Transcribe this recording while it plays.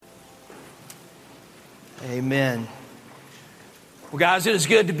Amen. Well, guys, it is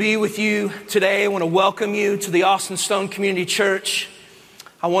good to be with you today. I want to welcome you to the Austin Stone Community Church.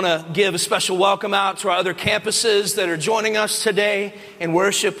 I want to give a special welcome out to our other campuses that are joining us today in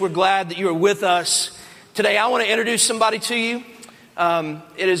worship. We're glad that you are with us today. I want to introduce somebody to you.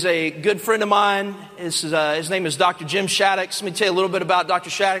 It is a good friend of mine. His name is Dr. Jim Shaddix. Let me tell you a little bit about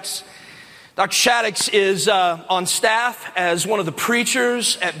Dr. Shaddix. Dr. Shaddix is on staff as one of the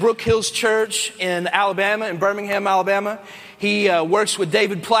preachers at Brook Hills Church in Alabama, in Birmingham, Alabama. He works with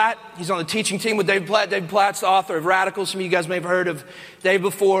David Platt. He's on the teaching team with David Platt. David Platt's the author of Radical. Some of you guys may have heard of Dave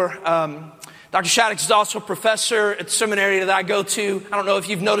before. Dr. Shaddix is also a professor at the seminary that I go to. I don't know if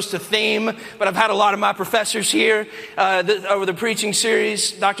you've noticed a theme, but I've had a lot of my professors here over the preaching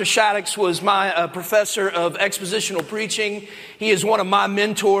series. Dr. Shaddix was my professor of expositional preaching. He is one of my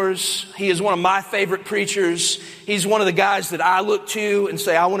mentors. He is one of my favorite preachers. He's one of the guys that I look to and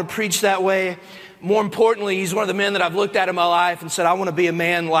say, I want to preach that way. More importantly, he's one of the men that I've looked at in my life and said, I want to be a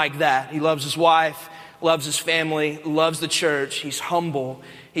man like that. He loves his wife, loves his family, loves the church. He's humble.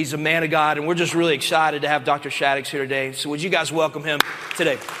 He's a man of God, and we're just really excited to have Dr. Shaddix here today. So would you guys welcome him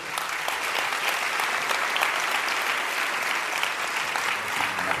today?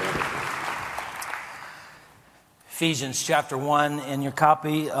 Ephesians chapter 1 in your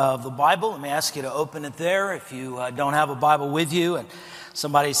copy of the Bible. Let me ask you to open it there. If you don't have a Bible with you and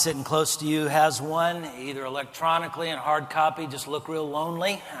somebody sitting close to you has one, either electronically in hard copy, just look real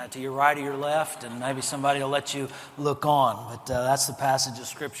lonely to your right or your left, and maybe somebody will let you look on. But that's the passage of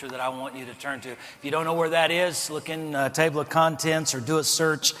Scripture that I want you to turn to. If you don't know where that is, look in table of contents or do a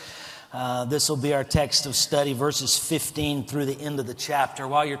search. This will be our text of study, verses 15 through the end of the chapter.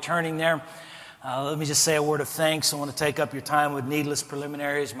 While you're turning there, let me just say a word of thanks. I want to take up your time with needless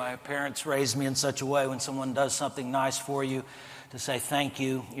preliminaries. My parents raised me in such a way when someone does something nice for you, to say thank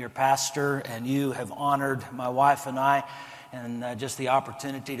you. Your pastor and you have honored my wife and I, and just the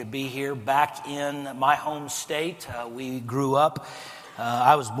opportunity to be here back in my home state. We grew up.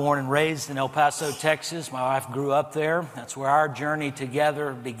 I was born and raised in El Paso, Texas. My wife grew up there. That's where our journey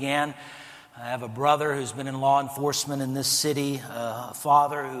together began. I have a brother who's been in law enforcement in this city, a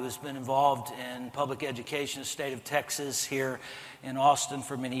father who has been involved in public education in the state of Texas here in Austin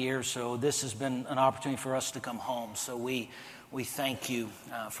for many years. So this has been an opportunity for us to come home. So we thank you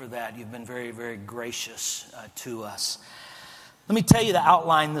for that. You've been very, very gracious to us. Let me tell you the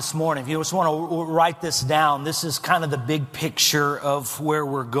outline this morning. If you just want to write this down, this is kind of the big picture of where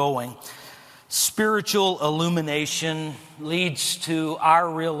we're going. Spiritual illumination leads to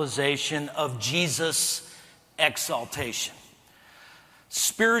our realization of Jesus' exaltation.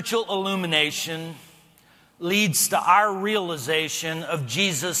 Spiritual illumination leads to our realization of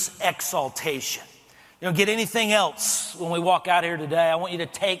Jesus' exaltation. You don't get anything else when we walk out here today. I want you to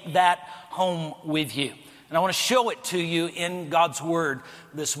take that home with you. And I want to show it to you in God's Word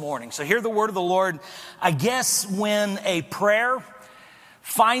this morning. So hear the word of the Lord. I guess when a prayer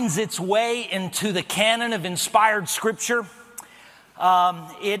finds its way into the canon of inspired Scripture,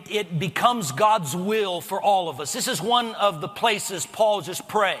 it becomes God's will for all of us. This is one of the places Paul just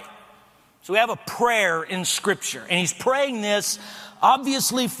prayed. So we have a prayer in Scripture, and he's praying this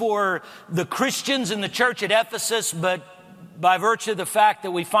obviously for the Christians in the church at Ephesus, but by virtue of the fact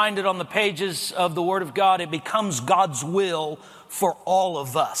that we find it on the pages of the Word of God, it becomes God's will for all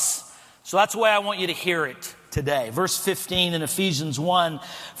of us. So that's the way I want you to hear it today. Verse 15 in Ephesians 1,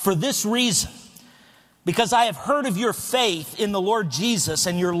 for this reason, because I have heard of your faith in the Lord Jesus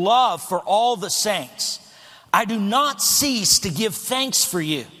and your love for all the saints, I do not cease to give thanks for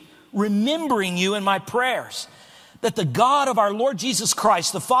you, remembering you in my prayers, that the God of our Lord Jesus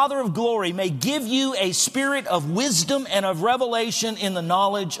Christ, the Father of glory, may give you a spirit of wisdom and of revelation in the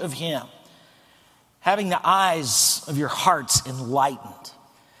knowledge of him, having the eyes of your hearts enlightened,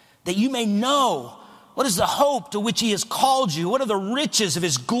 that you may know what is the hope to which he has called you, what are the riches of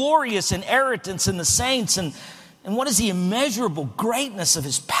his glorious inheritance in the saints, and what is the immeasurable greatness of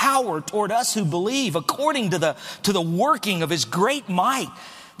his power toward us who believe, according to the working of his great might,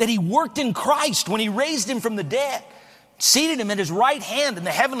 that he worked in Christ when he raised him from the dead, seated him at his right hand in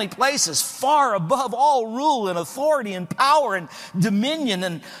the heavenly places, far above all rule and authority and power and dominion,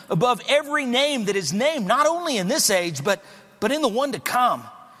 and above every name that is named, not only in this age, but in the one to come.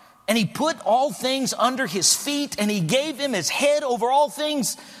 And he put all things under his feet, and he gave him his head over all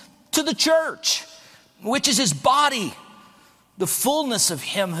things to the church, which is his body, the fullness of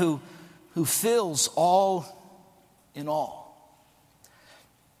him who fills all in all.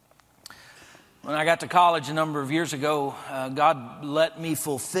 When I got to college a number of years ago, God let me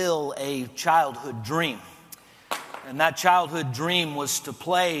fulfill a childhood dream. And that childhood dream was to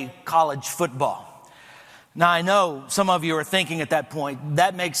play college football. Now, I know some of you are thinking at that point,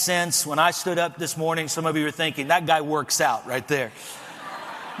 that makes sense. When I stood up this morning, some of you are thinking, that guy works out right there.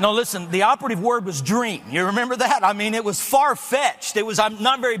 No, listen, the operative word was dream. You remember that? I mean, it was far-fetched. I'm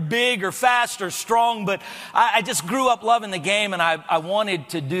not very big or fast or strong, but I just grew up loving the game, and I wanted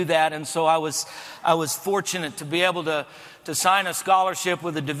to do that. And so I was fortunate to be able to sign a scholarship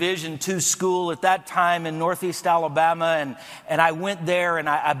with a Division II school at that time in Northeast Alabama. And I went there, and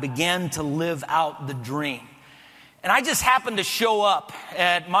I began to live out the dream. And I just happened to show up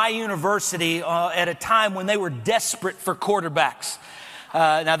at my university at a time when they were desperate for quarterbacks.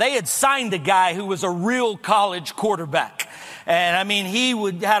 Now, they had signed a guy who was a real college quarterback. And I mean, he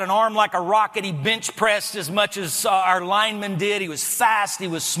had an arm like a rocket. He bench pressed as much as our linemen did. He was fast. He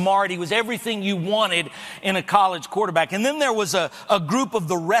was smart. He was everything you wanted in a college quarterback. And then there was a group of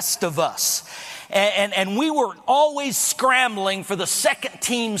the rest of us. And we were always scrambling for the second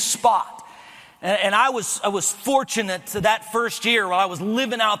team spot. And I was fortunate to that first year while I was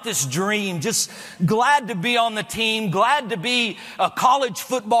living out this dream, just glad to be on the team, glad to be a college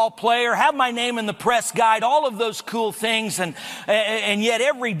football player, have my name in the press guide, all of those cool things, and yet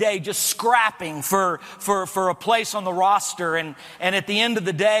every day just scrapping for a place on the roster. And at the end of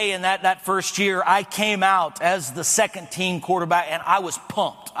the day, in that first year, I came out as the second team quarterback, and I was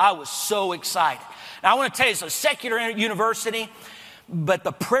pumped. I was so excited. Now, I want to tell you, it's a secular university. But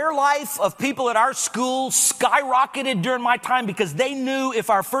the prayer life of people at our school skyrocketed during my time because they knew if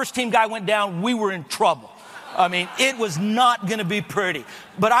our first team guy went down, we were in trouble. I mean, it was not going to be pretty.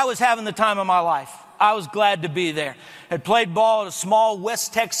 But I was having the time of my life. I was glad to be there. Had played ball at a small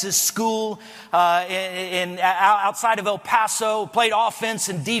West Texas school outside of El Paso. Played offense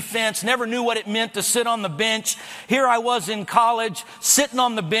and defense. Never knew what it meant to sit on the bench. Here I was in college, sitting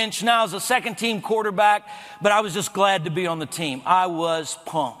on the bench now as a second team quarterback. But I was just glad to be on the team. I was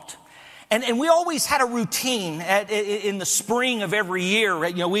pumped. And we always had a routine in the spring of every year.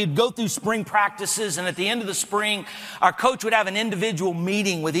 Right? You know, we'd go through spring practices, and at the end of the spring, our coach would have an individual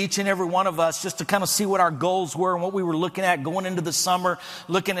meeting with each and every one of us just to kind of see what our goals were and what we were looking at going into the summer,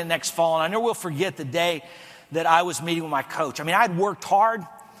 looking at next fall. And I never will forget the day that I was meeting with my coach. I mean, I'd worked hard.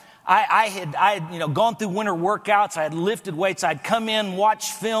 I had gone through winter workouts. I had lifted weights. I'd come in,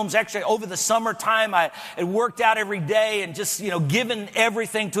 watch films. Actually, over the summertime, I had worked out every day and just, given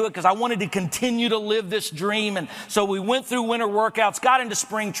everything to it because I wanted to continue to live this dream. And so we went through winter workouts, got into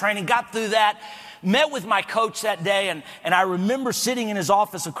spring training, got through that, met with my coach that day. And I remember sitting in his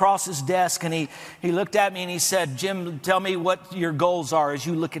office across his desk, and he looked at me and he said, "Jim, tell me what your goals are as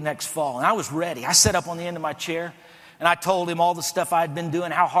you look at next fall." And I was ready. I sat up on the end of my chair. And I told him all the stuff I'd been doing,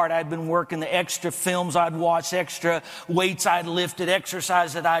 how hard I'd been working, the extra films I'd watched, extra weights I'd lifted,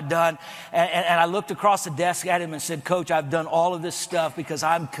 exercise that I'd done. And I looked across the desk at him and said, "Coach, I've done all of this stuff because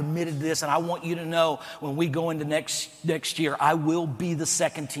I'm committed to this. And I want you to know when we go into next year, I will be the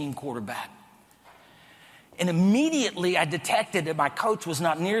second team quarterback." And immediately I detected that my coach was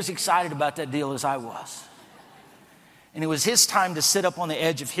not near as excited about that deal as I was. And it was his time to sit up on the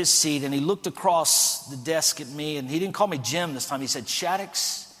edge of his seat, and he looked across the desk at me, and he didn't call me Jim this time. He said,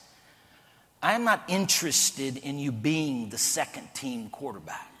 "Shaddix, I am not interested in you being the second team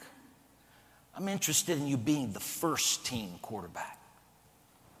quarterback. I'm interested in you being the first team quarterback."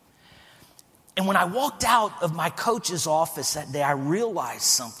 And when I walked out of my coach's office that day, I realized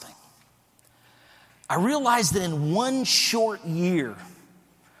something. I realized that in one short year,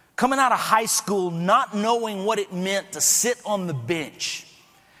 coming out of high school, not knowing what it meant to sit on the bench,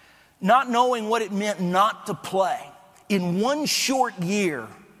 not knowing what it meant not to play, in one short year,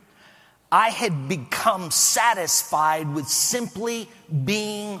 I had become satisfied with simply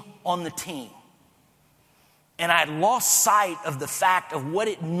being on the team. And I had lost sight of the fact of what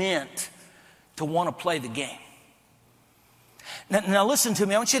it meant to want to play the game. Now listen to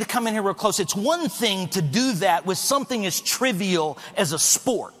me. I want you to come in here real close. It's one thing to do that with something as trivial as a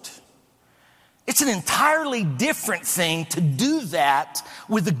sport. It's an entirely different thing to do that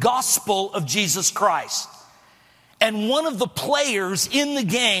with the gospel of Jesus Christ. And one of the players in the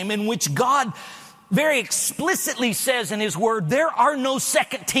game in which God very explicitly says in his word, there are no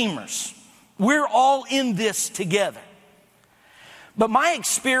second teamers. We're all in this together. But my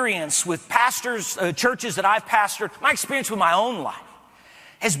experience with pastors, churches that I've pastored, my experience with my own life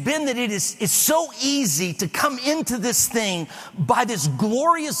has been that it's so easy to come into this thing by this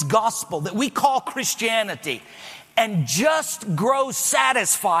glorious gospel that we call Christianity and just grow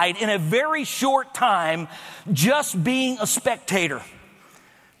satisfied in a very short time just being a spectator,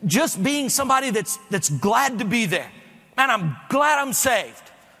 just being somebody that's glad to be there. Man, I'm glad I'm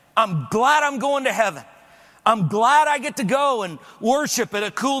saved. I'm glad I'm going to heaven. I'm glad I get to go and worship at a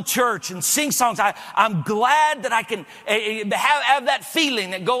cool church and sing songs. I'm glad that I can have that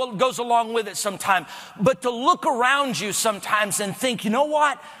feeling that goes along with it sometimes. But to look around you sometimes and think, you know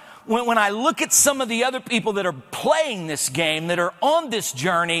what? When I look at some of the other people that are playing this game, that are on this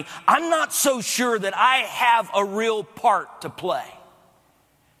journey, I'm not so sure that I have a real part to play.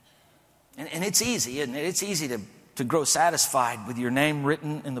 And it's easy, isn't it? It's easy to grow satisfied with your name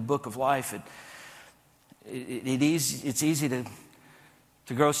written in the book of life. It's easy to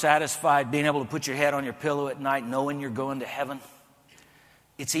grow satisfied being able to put your head on your pillow at night knowing you're going to heaven.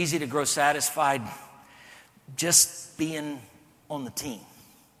 It's easy to grow satisfied just being on the team.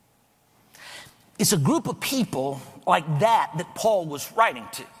 It's a group of people like that Paul was writing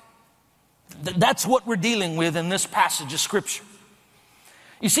to. That's what we're dealing with in this passage of Scripture.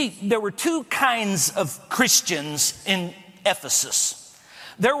 You see, there were two kinds of Christians in Ephesus.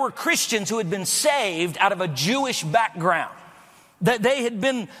 There were Christians who had been saved out of a Jewish background. That they had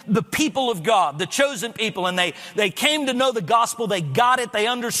been the people of God, the chosen people, and they came to know the gospel. They got it. They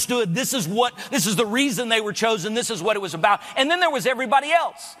understood this is the reason they were chosen. This is what it was about. And then there was everybody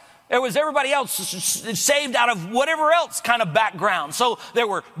else. There was everybody else saved out of whatever else kind of background. So there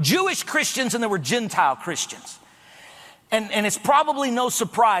were Jewish Christians and there were Gentile Christians. And it's probably no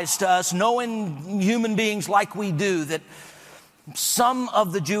surprise to us, knowing human beings like we do, that some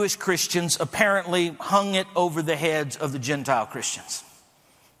of the Jewish Christians apparently hung it over the heads of the Gentile Christians.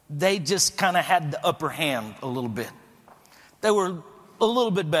 They just kind of had the upper hand a little bit. They were a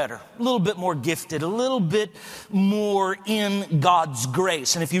little bit better, a little bit more gifted, a little bit more in God's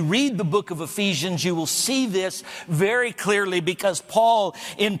grace. And if you read the book of Ephesians, you will see this very clearly, because Paul,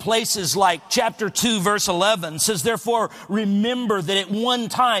 in places like chapter 2, verse 11, says, therefore, remember that at one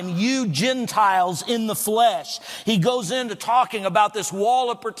time you Gentiles in the flesh. He goes into talking about this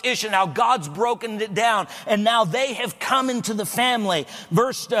wall of partition, how God's broken it down, and now they have come into the family.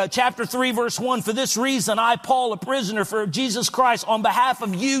 Chapter 3, verse 1, for this reason, I, Paul, a prisoner for Jesus Christ, on behalf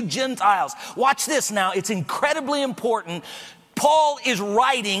of you Gentiles. Watch this now. It's incredibly important. Paul is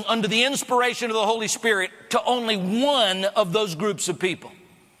writing under the inspiration of the Holy Spirit to only one of those groups of people.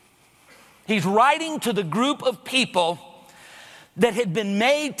 He's writing to the group of people that had been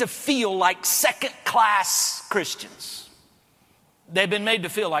made to feel like second-class Christians. They'd been made to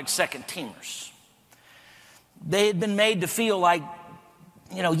feel like second-teamers. They had been made to feel like,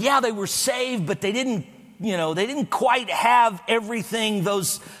 they were saved, but they didn't quite have everything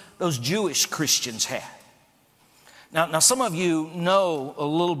those Jewish Christians had. Now, some of you know a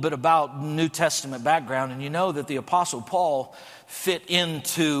little bit about New Testament background, and you know that the Apostle Paul fit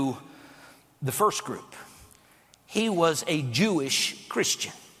into the first group. He was a Jewish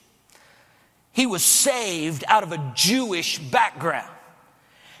Christian. He was saved out of a Jewish background.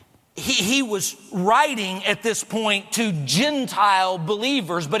 He was writing at this point to Gentile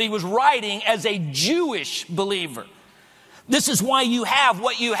believers, but he was writing as a Jewish believer. This is why you have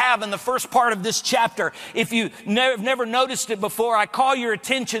what you have in the first part of this chapter. If you have never noticed it before, I call your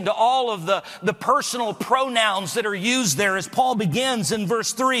attention to all of the personal pronouns that are used there as Paul begins in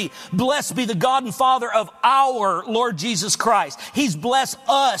verse 3. Blessed be the God and Father of our Lord Jesus Christ. He's blessed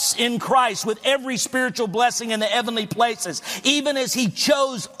us in Christ with every spiritual blessing in the heavenly places, even as he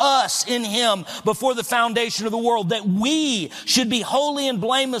chose us in him before the foundation of the world, that we should be holy and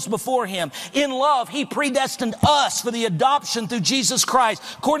blameless before him. In love, he predestined us for the adoption through Jesus Christ,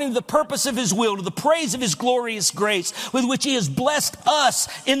 according to the purpose of his will, to the praise of his glorious grace, with which he has blessed us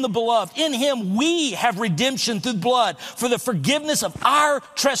in the beloved. In him we have redemption through blood, for the forgiveness of our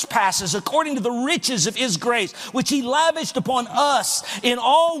trespasses, according to the riches of his grace, which he lavished upon us in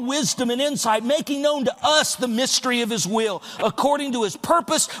all wisdom and insight, making known to us the mystery of his will, according to his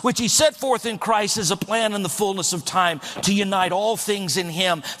purpose, which he set forth in Christ as a plan in the fullness of time, to unite all things in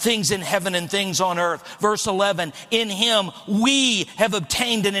him, things in heaven and things on earth. Verse 11, in him we have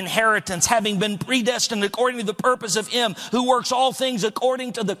obtained an inheritance, having been predestined according to the purpose of him who works all things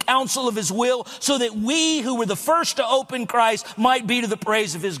according to the counsel of his will, so that we who were the first to hope in Christ might be to the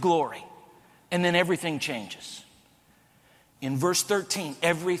praise of his glory. And then everything changes. In verse 13,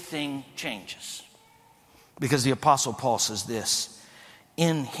 everything changes. Because the Apostle Paul says this,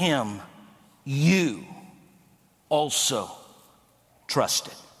 in him you also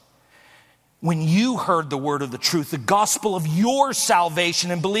trusted. When you heard the word of the truth, the gospel of your salvation,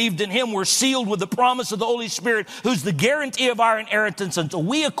 and believed in him, were sealed with the promise of the Holy Spirit, who's the guarantee of our inheritance until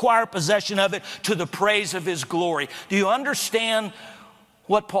we acquire possession of it to the praise of his glory. Do you understand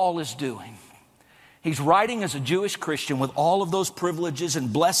what Paul is doing? He's writing as a Jewish Christian with all of those privileges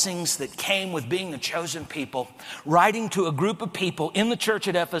and blessings that came with being the chosen people, writing to a group of people in the church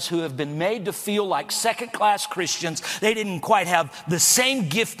at Ephesus who have been made to feel like second-class Christians. They didn't quite have the same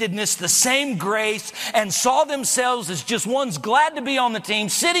giftedness, the same grace, and saw themselves as just ones glad to be on the team,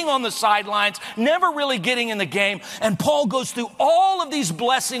 sitting on the sidelines, never really getting in the game. And Paul goes through all of these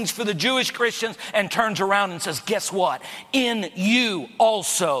blessings for the Jewish Christians and turns around and says, guess what? In you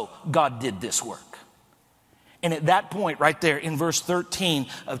also God did this work. And at that point, right there in verse 13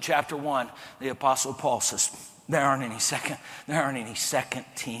 of chapter 1, the Apostle Paul says, there aren't any second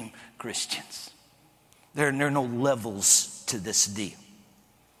team Christians. There are no levels to this deal.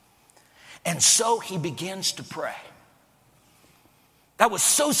 And so he begins to pray. That was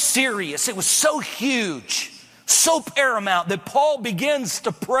so serious, it was so huge, so paramount that Paul begins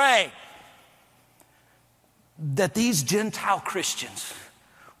to pray that these Gentile Christians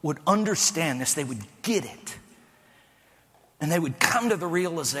would understand this, they would get it. And they would come to the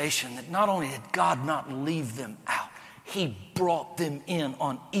realization that not only did God not leave them out, he brought them in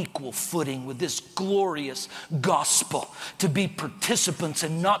on equal footing with this glorious gospel, to be participants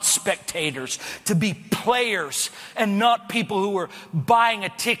and not spectators, to be players and not people who were buying a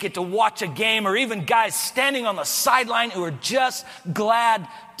ticket to watch a game, or even guys standing on the sideline who are just glad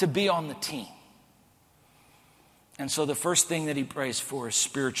to be on the team. And so the first thing that he prays for is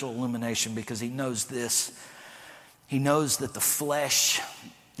spiritual illumination, because he knows this. He knows that the flesh,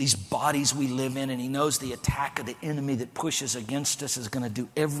 these bodies we live in, and he knows the attack of the enemy that pushes against us is going to do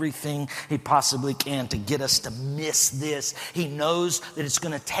everything he possibly can to get us to miss this. He knows that it's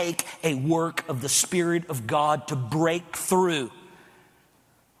going to take a work of the Spirit of God to break through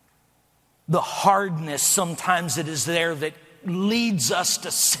the hardness sometimes that is there that leads us to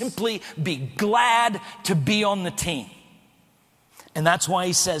simply be glad to be on the team. And that's why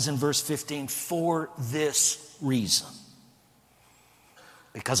he says in verse 15, for this reason.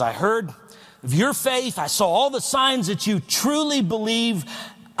 Because I heard of your faith, I saw all the signs that you truly believe.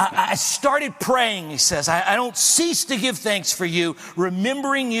 I started praying, he says. I don't cease to give thanks for you,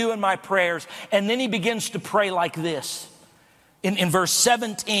 remembering you in my prayers. And then he begins to pray like this. In verse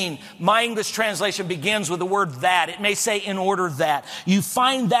 17, my English translation begins with the word that. It may say in order that. You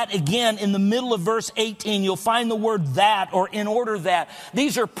find that again in the middle of verse 18. You'll find the word that or in order that.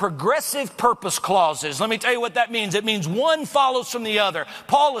 These are progressive purpose clauses. Let me tell you what that means. It means one follows from the other.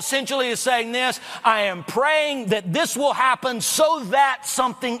 Paul essentially is saying this: I am praying that this will happen so that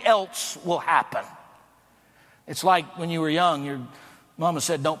something else will happen. It's like when you were young, your mama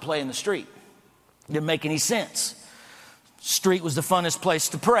said, don't play in the street. It didn't make any sense. Street was the funnest place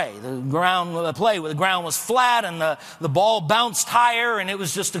to pray. The ground was flat and the ball bounced higher, and it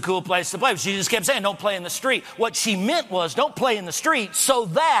was just a cool place to play. But she just kept saying, don't play in the street. What she meant was, don't play in the street so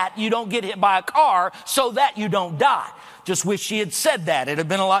that you don't get hit by a car, so that you don't die. Just wish she had said that. It'd have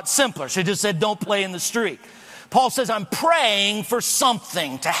been a lot simpler. She just said, don't play in the street. Paul says, I'm praying for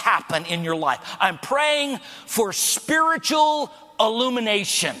something to happen in your life. I'm praying for spiritual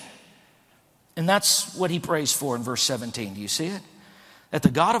illumination. And that's what he prays for in verse 17. Do you see it? That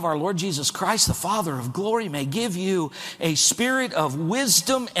the God of our Lord Jesus Christ, the Father of glory, may give you a spirit of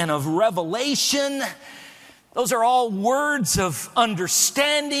wisdom and of revelation. Those are all words of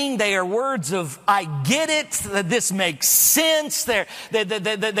understanding. They are words of, I get it, that this makes sense. They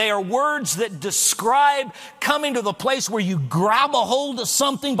are words that describe coming to the place where you grab a hold of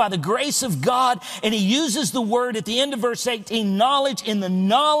something by the grace of God. And he uses the word at the end of verse 18, knowledge, in the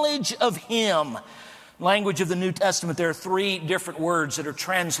knowledge of him. Language of the New Testament, there are 3 different words that are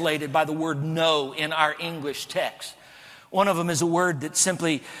translated by the word know in our English text. One of them is a word that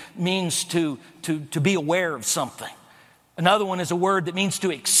simply means to be aware of something. Another one is a word that means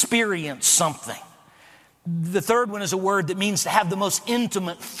to experience something. The third one is a word that means to have the most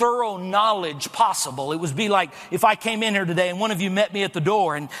intimate, thorough knowledge possible. It would be like if I came in here today and one of you met me at the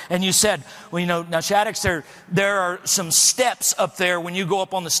door and you said, well, you know, now Shaddix, there are some steps up there when you go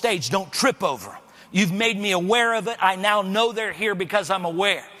up on the stage. Don't trip over them. You've made me aware of it. I now know they're here because I'm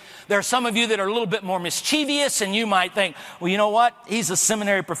aware. There are some of you that are a little bit more mischievous, and you might think, well, you know what? He's a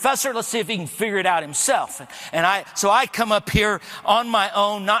seminary professor. Let's see if he can figure it out himself. So I come up here on my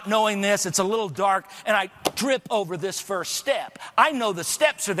own, not knowing this. It's a little dark, and I trip over this first step. I know the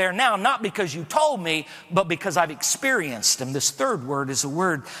steps are there now, not because you told me, but because I've experienced them. This third word is a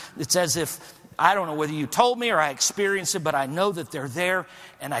word that's as if, I don't know whether you told me or I experienced it, but I know that they're there.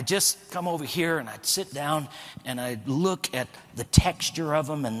 And I just come over here and I'd sit down and I'd look at the texture of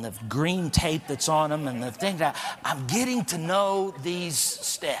them and the green tape that's on them and the thing that I'm getting to know these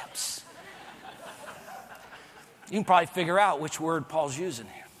steps. You can probably figure out which word Paul's using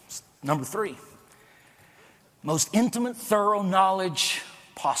here. It's number 3. Most intimate, thorough knowledge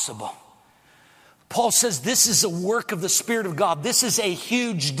possible. Paul says this is a work of the Spirit of God. This is a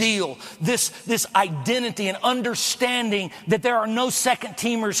huge deal. This identity and understanding that there are no second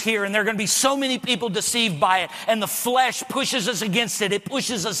teamers here and there are going to be so many people deceived by it. And the flesh pushes us against it. It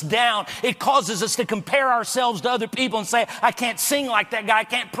pushes us down. It causes us to compare ourselves to other people and say, I can't sing like that guy. I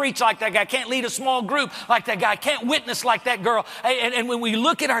can't preach like that guy. I can't lead a small group like that guy. I can't witness like that girl. And when we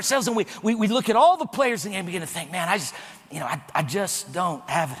look at ourselves and we look at all the players in the game, we begin to think, man, I just don't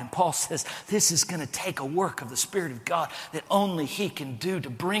have it. And Paul says this is going to take a work of the Spirit of God that only He can do to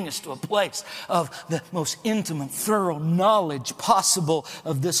bring us to a place of the most intimate, thorough knowledge possible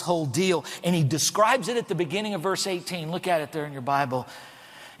of this whole deal. And he describes it at the beginning of verse 18. Look at it there in your Bible.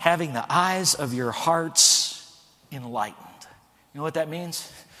 Having the eyes of your hearts enlightened. You know what that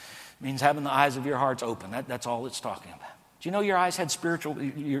means? It means having the eyes of your hearts open. That's all it's talking about. Do you know your eyes had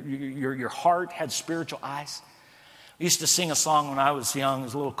your heart had spiritual eyes? I used to sing a song when I was young. It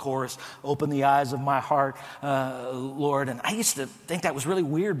was a little chorus, open the eyes of my heart, Lord. And I used to think that was really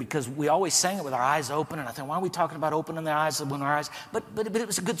weird because we always sang it with our eyes open. And I thought, why are we talking about opening the eyes when our eyes? But it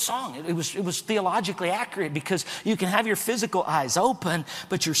was a good song. It was theologically accurate because you can have your physical eyes open,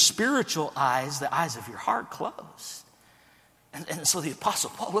 but your spiritual eyes, the eyes of your heart, closed. And so the Apostle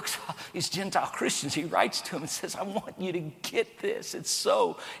Paul looks at these Gentile Christians. He writes to them and says, I want you to get this. It's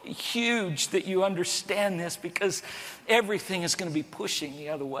so huge that you understand this because everything is going to be pushing the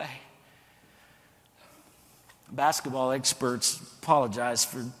other way. Basketball experts apologize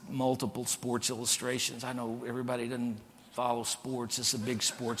for multiple sports illustrations. I know everybody doesn't follow sports. It's a big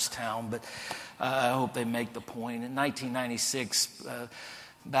sports town, but I hope they make the point. In 1996,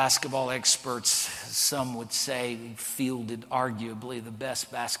 basketball experts, some would say, fielded arguably the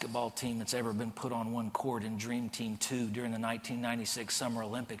best basketball team that's ever been put on one court in Dream Team 2 during the 1996 Summer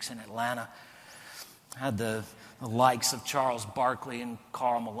Olympics in Atlanta. Had the likes of Charles Barkley and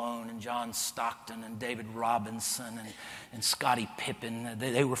Karl Malone and John Stockton and David Robinson and Scottie Pippen.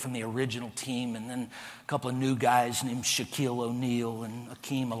 They were from the original team, and then a couple of new guys named Shaquille O'Neal and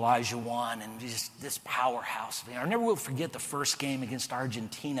Hakeem Olajuwon, and just this powerhouse. I never will forget the first game against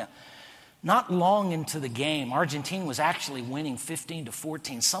Argentina. Not long into the game, Argentina was actually winning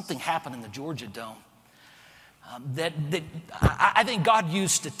 15-14. Something happened in the Georgia Dome. That I think God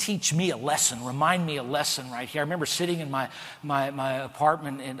used to teach me a lesson, remind me a lesson right here. I remember sitting in my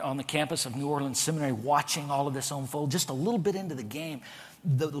apartment on the campus of New Orleans Seminary watching all of this unfold. Just a little bit into the game,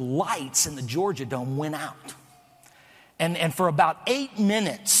 the lights in the Georgia Dome went out. And for about 8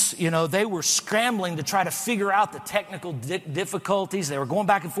 minutes, they were scrambling to try to figure out the technical difficulties. They were going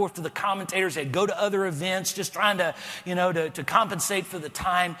back and forth to the commentators. They'd go to other events, just trying to, to compensate for the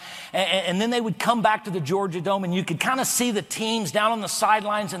time. And then they would come back to the Georgia Dome, and you could kind of see the teams down on the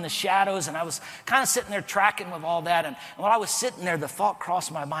sidelines in the shadows. And I was kind of sitting there tracking with all that. And while I was sitting there, the thought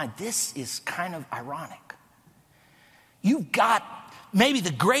crossed my mind, this is kind of ironic. You've got maybe the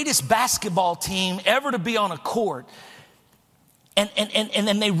greatest basketball team ever to be on a court. And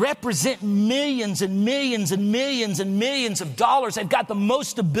then they represent millions and millions and millions and millions of dollars. They've got the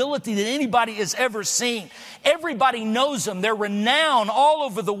most ability that anybody has ever seen. Everybody knows them. They're renowned all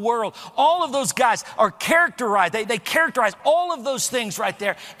over the world. All of those guys are characterized. They characterize all of those things right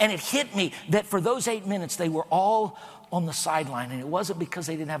there. And it hit me that for those 8 minutes, they were all on the sideline. And it wasn't because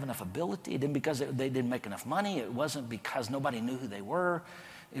they didn't have enough ability. It didn't because they didn't make enough money. It wasn't because nobody knew who they were.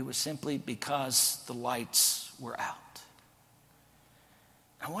 It was simply because the lights were out.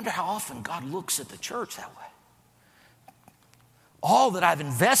 I wonder how often God looks at the church that way. All that I've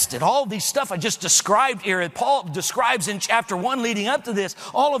invested, all these stuff I just described here, Paul describes in chapter 1 leading up to this,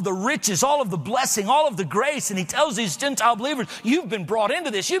 all of the riches, all of the blessing, all of the grace. And he tells these Gentile believers, you've been brought into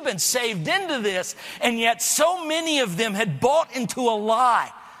this, you've been saved into this. And yet so many of them had bought into a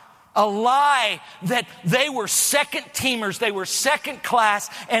lie that they were second teamers, they were second class,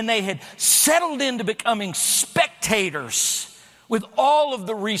 and they had settled into becoming spectators with all of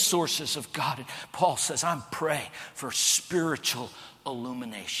the resources of God. And Paul says, I'm praying for spiritual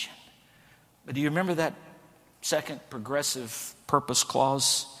illumination. But do you remember that second progressive purpose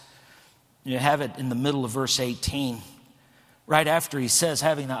clause? You have it in the middle of verse 18. Right after he says,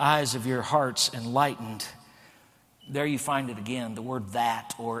 having the eyes of your hearts enlightened. There you find it again, the word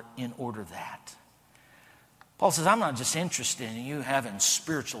that, or in order that. Paul says, I'm not just interested in you having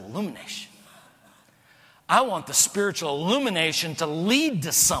spiritual illumination. I want the spiritual illumination to lead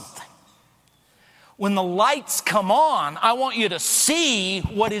to something. When the lights come on, I want you to see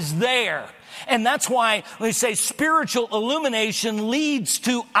what is there. And that's why we say spiritual illumination leads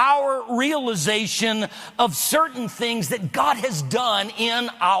to our realization of certain things that God has done in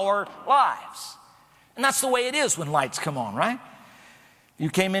our lives. And that's the way it is when lights come on, right? You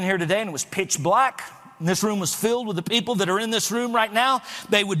came in here today and it was pitch black, and this room was filled with the people that are in this room right now.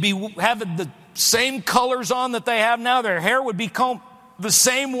 They would be having the same colors on that they have now. Their hair would be combed the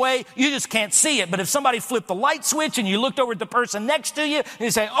same way. You just can't see it. But if somebody flipped the light switch and you looked over at the person next to you and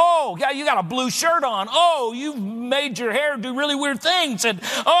you say, oh, yeah, you got a blue shirt on. Oh, you've made your hair do really weird things. And,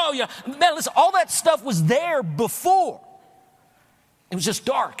 oh, yeah. Man, listen, all that stuff was there before. It was just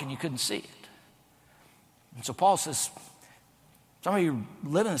dark and you couldn't see it. And so Paul says, some of you are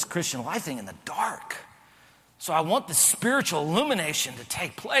living this Christian life thing in the dark. So I want the spiritual illumination to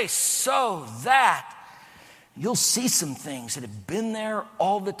take place so that you'll see some things that have been there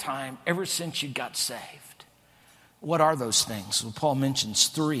all the time ever since you got saved. What are those things? Well, Paul mentions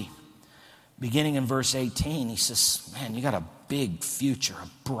 3. Beginning in verse 18, he says, man, you got a big future, a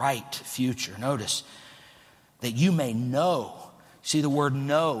bright future. Notice that you may know. See the word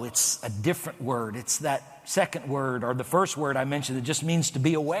know, it's a different word. It's that second word or the first word I mentioned that just means to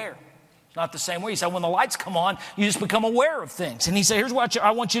be aware. It's not the same way. He said when the lights come on, you just become aware of things. And he said, here's what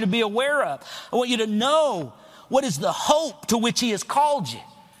I want you to be aware of. I want you to know what is the hope to which he has called you.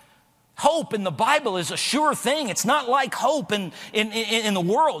 Hope in the Bible is a sure thing. It's not like hope in the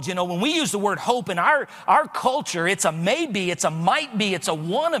world. You know, when we use the word hope in our culture, it's a maybe, it's a might be, it's a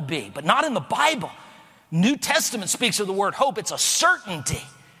wannabe, but not in the Bible. New Testament speaks of the word hope. It's a certainty.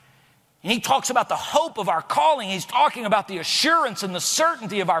 And he talks about the hope of our calling. He's talking about the assurance and the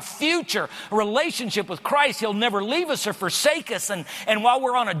certainty of our future relationship with Christ. He'll never leave us or forsake us. And while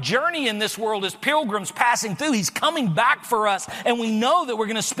we're on a journey in this world as pilgrims passing through, he's coming back for us. And we know that we're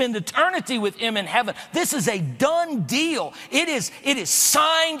going to spend eternity with him in heaven. This is a done deal. It is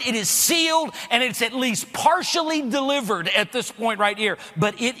signed, it is sealed, and it's at least partially delivered at this point right here.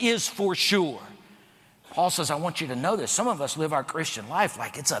 But it is for sure. Paul says, I want you to know this. Some of us live our Christian life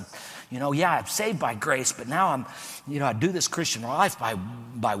like it's I'm saved by grace, but now I do this Christian life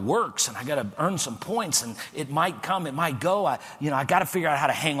by works, and I got to earn some points, and it might come, it might go. I got to figure out how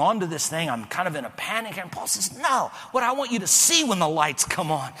to hang on to this thing. I'm kind of in a panic. And Paul says, no, what I want you to see when the lights come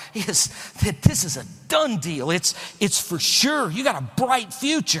on is that this is a done deal. It's for sure. You got a bright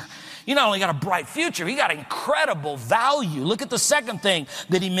future. You not only got a bright future, you got incredible value. Look at the second thing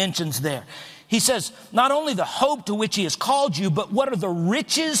that he mentions there. He says, not only the hope to which he has called you, but what are the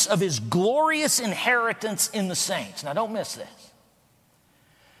riches of his glorious inheritance in the saints? Now, don't miss this.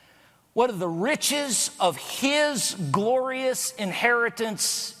 What are the riches of his glorious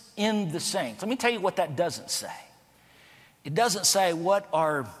inheritance in the saints? Let me tell you what that doesn't say. It doesn't say, what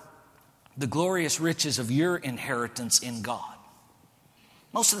are the glorious riches of your inheritance in God?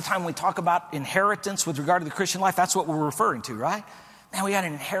 Most of the time when we talk about inheritance with regard to the Christian life, that's what we're referring to, right? Man, we got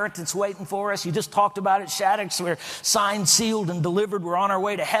an inheritance waiting for us. You just talked about it, Shaddix. We're signed, sealed, and delivered. We're on our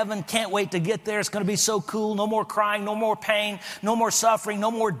way to heaven. Can't wait to get there. It's going to be so cool. No more crying, no more pain, no more suffering,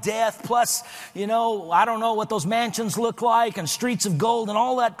 no more death. Plus, I don't know what those mansions look like and streets of gold and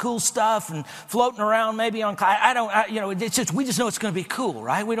all that cool stuff and floating around maybe on, we just know it's going to be cool,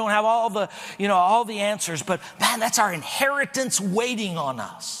 right? We don't have all the answers, but man, that's our inheritance waiting on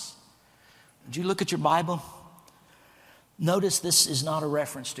us. Did you look at your Bible? Notice this is not a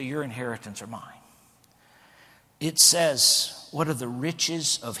reference to your inheritance or mine. It says, what are the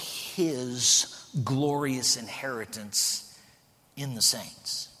riches of his glorious inheritance in the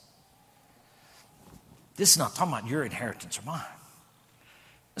saints? This is not talking about your inheritance or mine.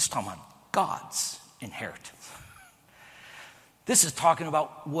 This is talking about God's inheritance. This is talking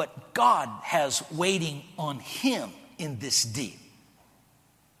about what God has waiting on him in this deal.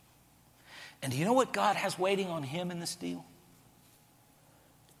 And do you know what God has waiting on him in this deal?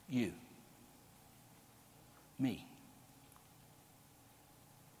 You. Me.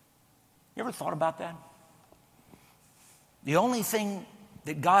 You ever thought about that? The only thing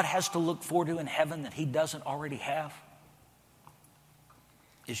that God has to look forward to in heaven that he doesn't already have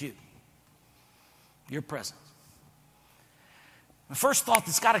is you. Your presence. The first thought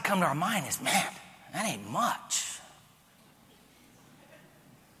that's got to come to our mind is, man, that ain't much.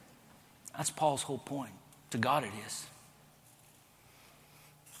 That's Paul's whole point. To God it is.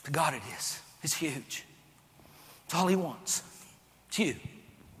 To God it is. It's huge. It's all he wants. It's you.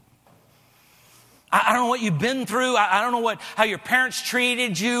 I don't know what you've been through. I don't know how your parents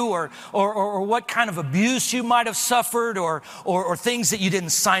treated you or what kind of abuse you might have suffered or things that you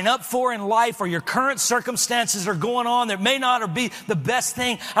didn't sign up for in life or your current circumstances are going on that may not or be the best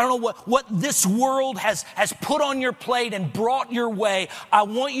thing. I don't know what this world has put on your plate and brought your way. I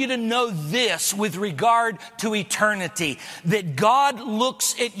want you to know this with regard to eternity, that God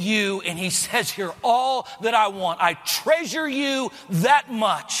looks at you and he says, you're all that I want. I treasure you that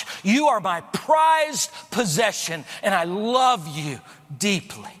much. You are my prized possession, and I love you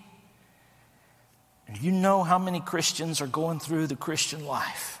deeply. And you know how many Christians are going through the Christian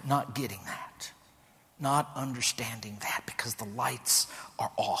life not getting that, not understanding that, because the lights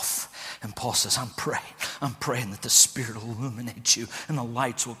are off. And Paul says, I'm praying that the Spirit will illuminate you and the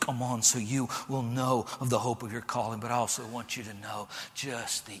lights will come on so you will know of the hope of your calling. But I also want you to know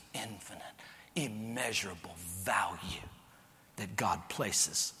just the infinite, immeasurable value that God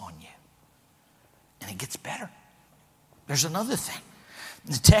places on you. And it gets better. There's another thing.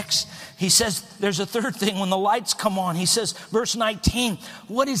 In the text, he says there's a third thing when the lights come on. He says, verse 19,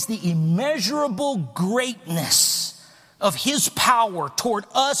 what is the immeasurable greatness of his power toward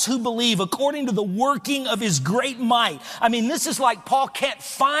us who believe according to the working of his great might? I mean, this is like Paul can't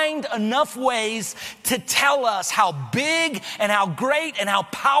find enough ways to tell us how big and how great and how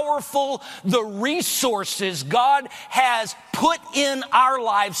powerful the resources God has put in our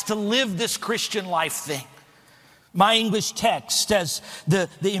lives to live this Christian life thing. My English text says the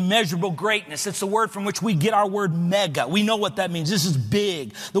immeasurable greatness. It's the word from which we get our word mega. We know what that means. This is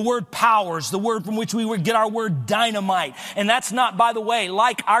big. The word power is the word from which we would get our word dynamite. And that's not, by the way,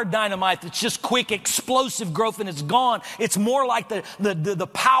 like our dynamite that's just quick, explosive growth and it's gone. It's more like the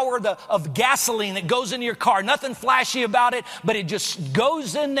power of gasoline that goes into your car. Nothing flashy about it, but it just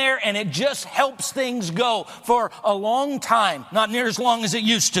goes in there and it just helps things go for a long time. Not near as long as it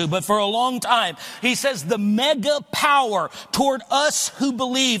used to, but for a long time. He says the mega power toward us who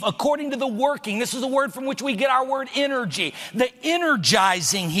believe according to the working. This is the word from which we get our word energy. The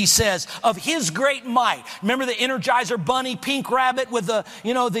energizing, he says, of his great might. Remember the Energizer bunny, pink rabbit with the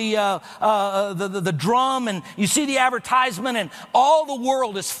drum, and you see the advertisement and all the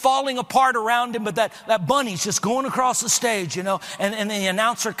world is falling apart around him, but that bunny's just going across the stage, and the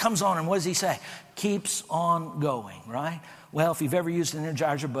announcer comes on and what does he say? Keeps on going, right? Well, if you've ever used an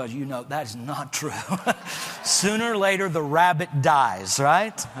Energizer buzz, you know that is not true. Sooner or later, the rabbit dies,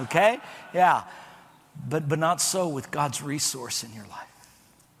 right? Okay? Yeah. But not so with God's resource in your life.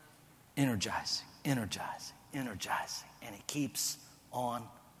 Energizing, energizing, energizing. And it keeps on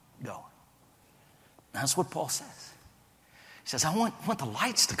going. That's what Paul says. He says, I want the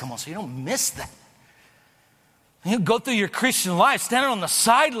lights to come on so you don't miss that. You go through your Christian life standing on the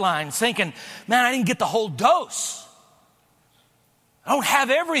sidelines thinking, man, I didn't get the whole dose. I don't have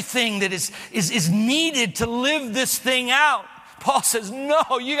everything that is needed to live this thing out. Paul says, no,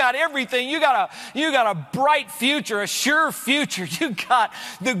 you got everything. You got a bright future, a sure future. You got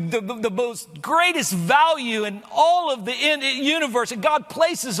the most greatest value in all of the universe that God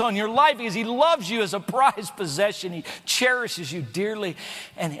places on your life because he loves you as a prized possession. He cherishes you dearly,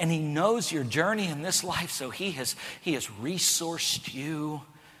 and he knows your journey in this life, so he has resourced you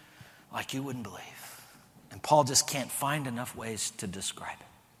like you wouldn't believe. And Paul just can't find enough ways to describe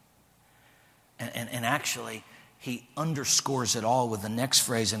it. And actually, he underscores it all with the next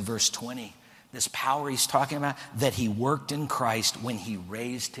phrase in verse 20. This power he's talking about, that he worked in Christ when he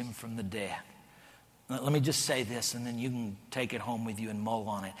raised him from the dead. Let me just say this, and then you can take it home with you and mull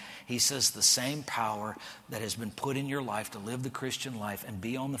on it. He says the same power that has been put in your life to live the Christian life and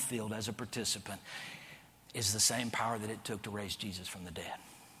be on the field as a participant is the same power that it took to raise Jesus from the dead.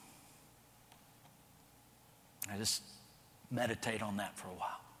 I just meditate on that for a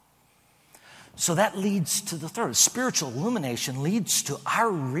while. So that leads to the third. Spiritual illumination leads to our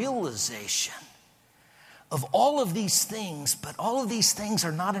realization of all of these things, but all of these things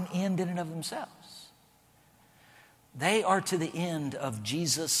are not an end in and of themselves. They are to the end of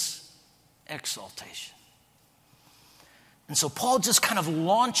Jesus' exaltation. And so Paul just kind of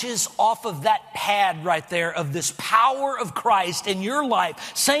launches off of that pad right there of this power of Christ in your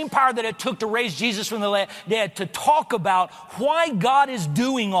life, same power that it took to raise Jesus from the dead, to talk about why God is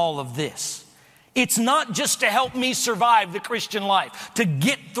doing all of this. It's not just to help me survive the Christian life, to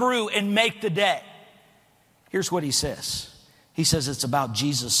get through and make the day. Here's what he says. He says it's about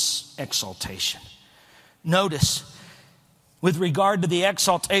Jesus' exaltation. Notice, with regard to the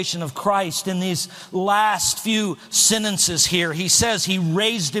exaltation of Christ in these last few sentences here, he says he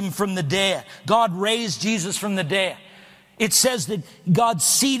raised him from the dead. God raised Jesus from the dead. It says that God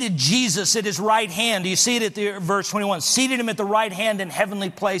seated Jesus at his right hand. You see it at the verse 21. Seated him at the right hand in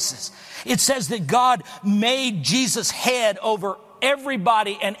heavenly places. It says that God made Jesus head over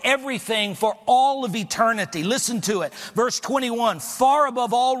everybody and everything for all of eternity. Listen to it. Verse 21, far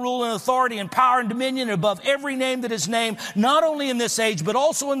above all rule and authority and power and dominion, and above every name that is named, not only in this age, but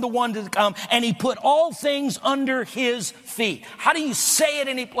also in the one to come. And he put all things under his feet. How do you say it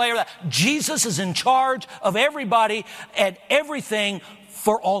any player that? Jesus is in charge of everybody and everything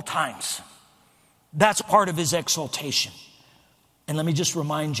for all times. That's part of his exaltation. And let me just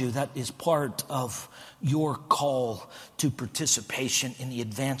remind you, that is part of your call to participation in the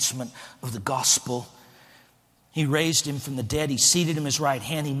advancement of the gospel. He raised him from the dead. He seated him at his right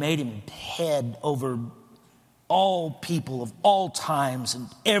hand. He made him head over all people of all times and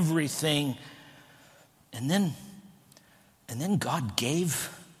everything. And then God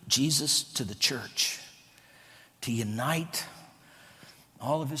gave Jesus to the church to unite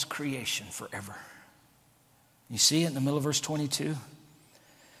all of his creation forever. You see it in the middle of verse 22?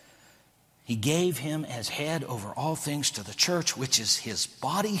 He gave him as head over all things to the church, which is his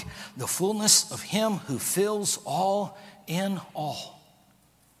body, the fullness of him who fills all in all.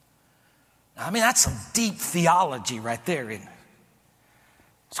 Now, I mean, that's some deep theology right there, isn't it?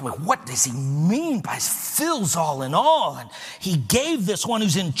 So what does he mean by fills all in all? And he gave this one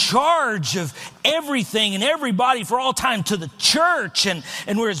who's in charge of everything and everybody for all time to the church, and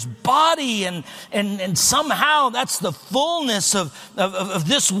we're his body, and somehow that's the fullness of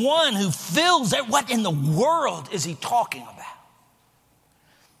this one who fills it. What in the world is he talking about?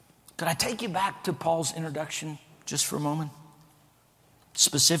 Could I take you back to Paul's introduction just for a moment?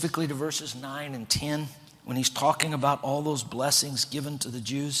 Specifically to verses 9 and 10. When he's talking about all those blessings given to the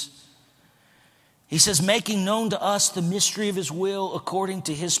Jews. He says, making known to us the mystery of his will according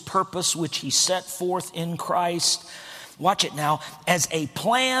to his purpose, which he set forth in Christ. Watch it now. As a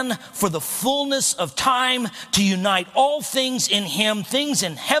plan for the fullness of time to unite all things in him, things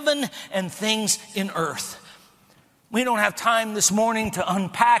in heaven and things in earth. We don't have time this morning to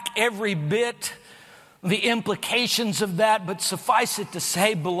unpack every bit the implications of that, but suffice it to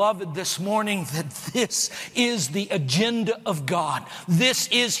say, beloved, this morning that this is the agenda of God. This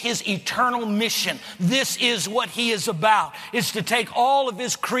is his eternal mission. This is what he is about, is to take all of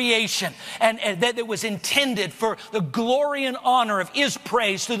his creation and that it was intended for the glory and honor of his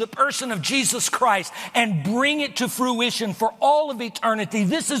praise through the person of Jesus Christ and bring it to fruition for all of eternity.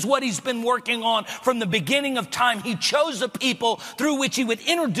 This is what he's been working on from the beginning of time. He chose a people through which he would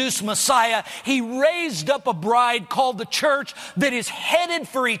introduce Messiah. He raised up a bride called the church that is headed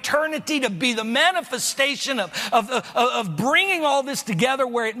for eternity to be the manifestation of bringing all this together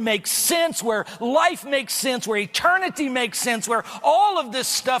where it makes sense, where life makes sense, where eternity makes sense, where all of this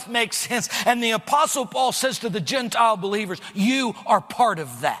stuff makes sense. And the Apostle Paul says to the Gentile believers, you are part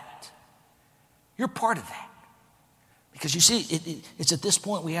of that. You're part of that. Because you see, it's at this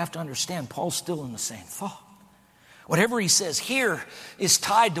point we have to understand Paul's still in the same thought. Whatever he says here is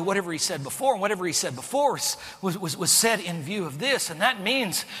tied to whatever he said before, and whatever he said before was said in view of this. And that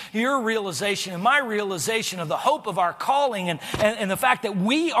means your realization and my realization of the hope of our calling and the fact that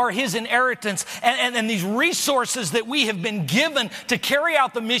we are his inheritance and these resources that we have been given to carry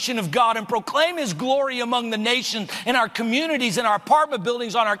out the mission of God and proclaim his glory among the nations, in our communities, in our apartment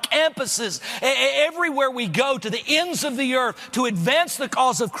buildings, on our campuses, everywhere we go, to the ends of the earth, to advance the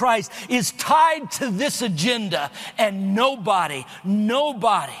cause of Christ, is tied to this agenda. And nobody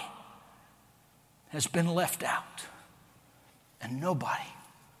has been left out. And nobody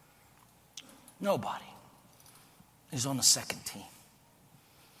is on the second team.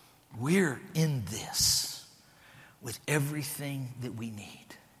 We're in this with everything that we need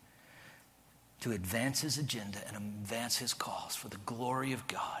to advance his agenda and advance his cause for the glory of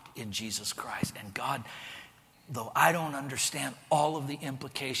God in Jesus Christ. And God, though I don't understand all of the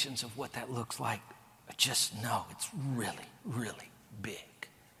implications of what that looks like, I just know it's really, really big.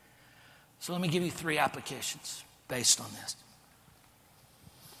 So let me give you 3 applications based on this.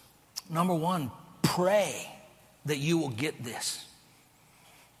 Number 1, pray that you will get this.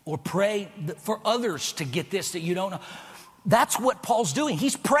 Or pray for others to get this that you don't know. That's what Paul's doing.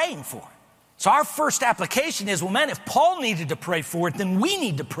 He's praying for it. So our first application is, well, man, if Paul needed to pray for it, then we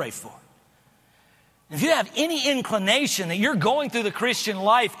need to pray for it. If you have any inclination that you're going through the Christian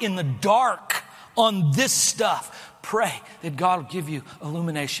life in the dark on this stuff, pray that God will give you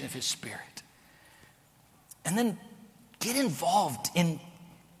illumination of his Spirit. And then get involved in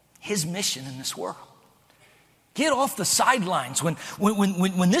his mission in this world. Get off the sidelines. When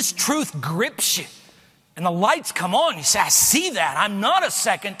this truth grips you and the lights come on, you say, I see that. I'm not a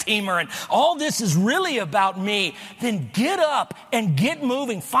second teamer and all this is really about me. Then get up and get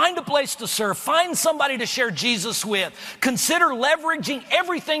moving. Find a place to serve. Find somebody to share Jesus with. Consider leveraging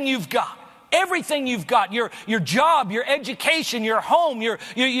everything you've got. Everything you've got, your job, your education, your home, you're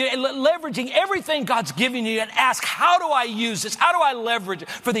leveraging everything God's given you, and ask, how do I use this? How do I leverage it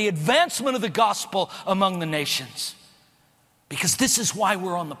for the advancement of the gospel among the nations? Because this is why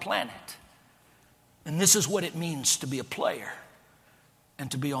we're on the planet. And this is what it means to be a player and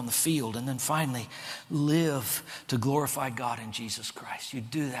to be on the field, and then finally live to glorify God in Jesus Christ. You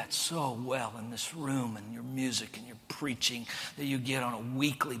do that so well in this room and your music and your preaching that you get on a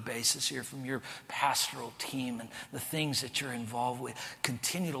weekly basis here from your pastoral team and the things that you're involved with.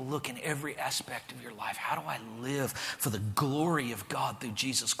 Continue to look in every aspect of your life. How do I live for the glory of God through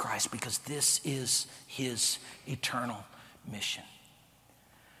Jesus Christ? Because this is his eternal mission.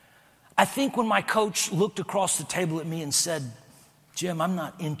 I think when my coach looked across the table at me and said, Jim, I'm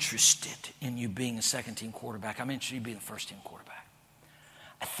not interested in you being a second-team quarterback. I'm interested in you being a first-team quarterback.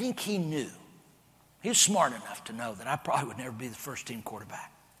 I think he knew. He was smart enough to know that I probably would never be the first-team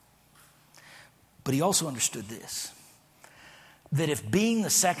quarterback. But he also understood this, that if being the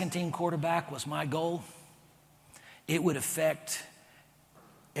second-team quarterback was my goal, it would affect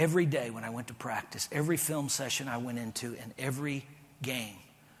every day when I went to practice, every film session I went into, and every game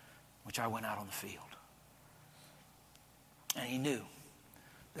which I went out on the field. And he knew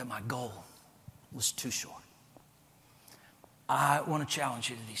that my goal was too short. I want to challenge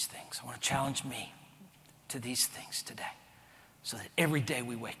you to these things. I want to challenge me to these things today so that every day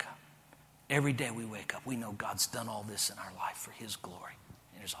we wake up, we know God's done all this in our life for his glory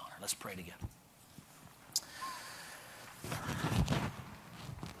and his honor. Let's pray together.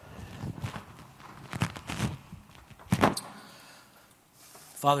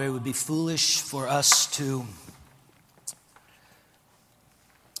 Father, it would be foolish for us to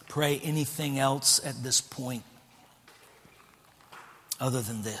pray anything else at this point other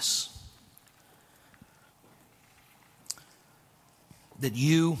than this. That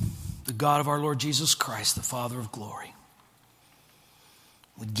you, the God of our Lord Jesus Christ, the Father of glory,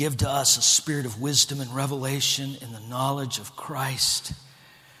 would give to us a spirit of wisdom and revelation in the knowledge of Christ,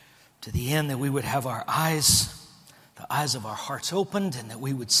 to the end that we would have our eyes, the eyes of our hearts opened, and that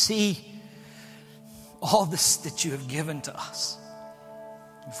we would see all this that you have given to us.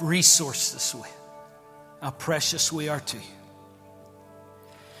 You've resourced us with. How precious we are to you.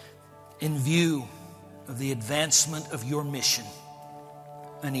 In view of the advancement of your mission,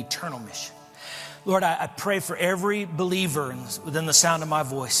 an eternal mission. Lord, I pray for every believer within the sound of my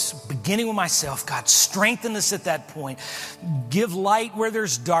voice, beginning with myself. God, strengthen us at that point. Give light where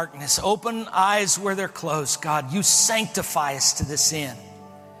there's darkness. Open eyes where they're closed. God, you sanctify us to this end.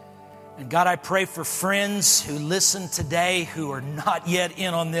 And God, I pray for friends who listen today who are not yet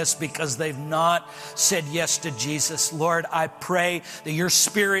in on this because they've not said yes to Jesus. Lord, I pray that your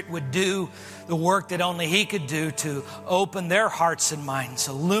Spirit would do the work that only he could do to open their hearts and minds,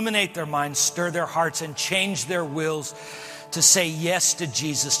 illuminate their minds, stir their hearts, and change their wills to say yes to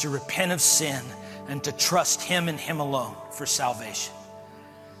Jesus, to repent of sin, and to trust him and him alone for salvation.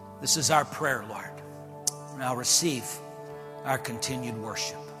 This is our prayer, Lord. Now receive our continued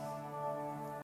worship.